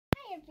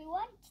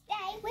everyone,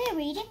 today we're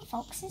reading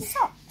Fox's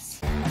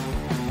Socks.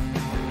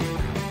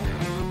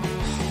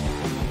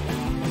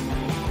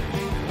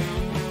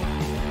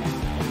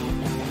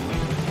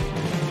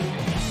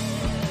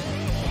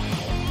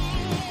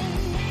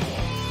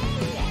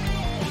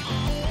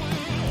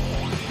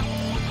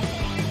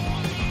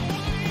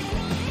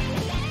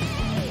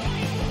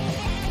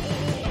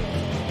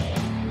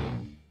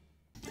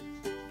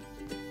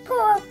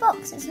 Poor old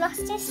Fox has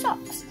lost his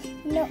socks. He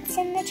looks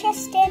in the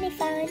chest and he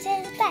finds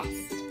his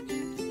best.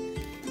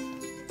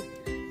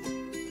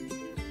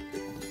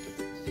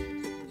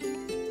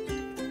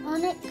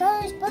 On it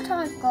goes, but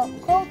I've got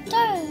cold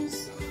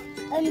toes.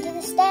 Under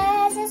the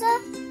stairs is a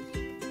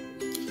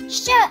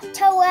shirt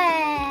to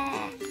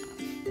wear.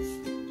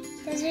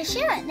 There's a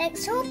shirt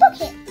next to a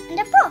bucket and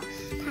a broth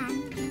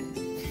pan.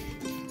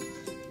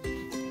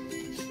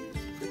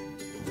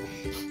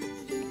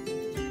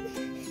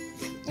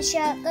 The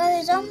shirt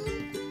goes on,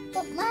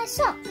 but my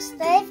socks,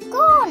 they've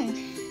gone.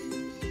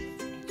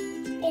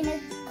 In a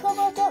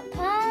covered up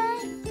pie,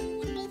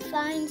 he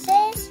finds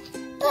his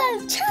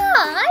bow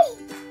tie.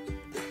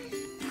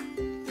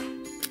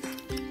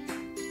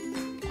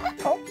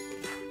 Apple,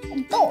 a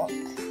book,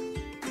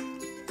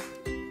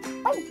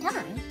 bow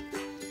tie.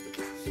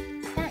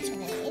 That's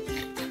weird.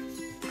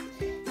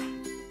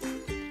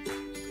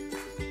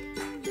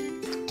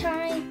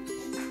 Tie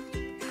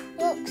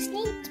looks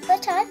neat,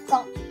 but I've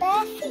got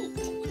bare feet.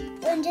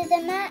 Under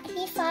the mat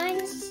he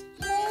finds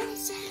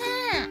his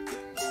hat.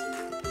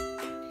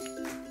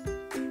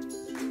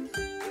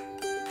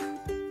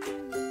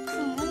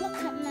 Oh, look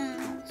at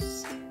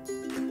Mouse.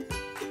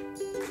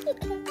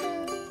 Look at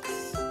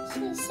Mouse.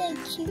 She's so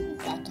cute with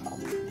that top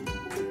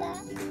and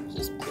that.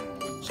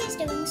 She's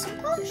doing some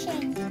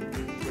polishing.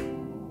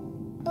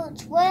 But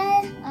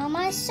where are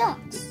my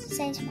socks?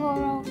 Says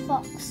poor old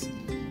Fox.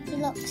 He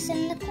looks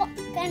in the clock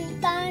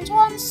and finds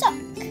one sock.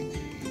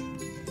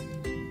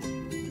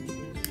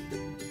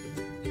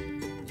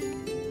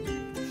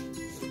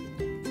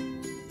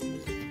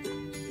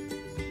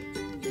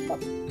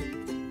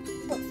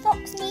 But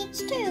Fox needs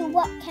two.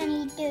 What can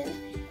he do?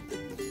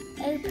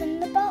 Open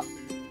the box.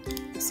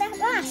 At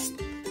last,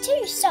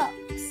 two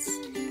socks.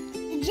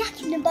 And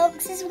Jack in the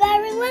Box is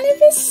wearing one of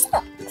his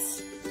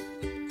socks.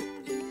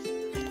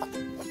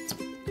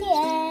 The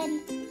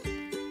end.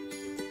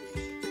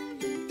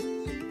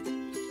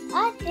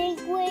 I think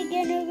we're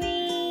gonna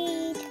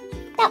read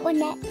that one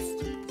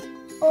next.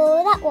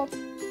 Or that one.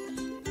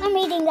 I'm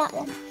reading that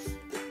one.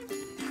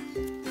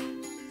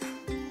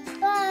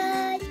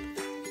 Bye.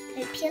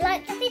 Hope you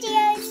like the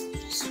videos.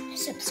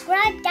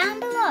 Subscribe down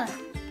below.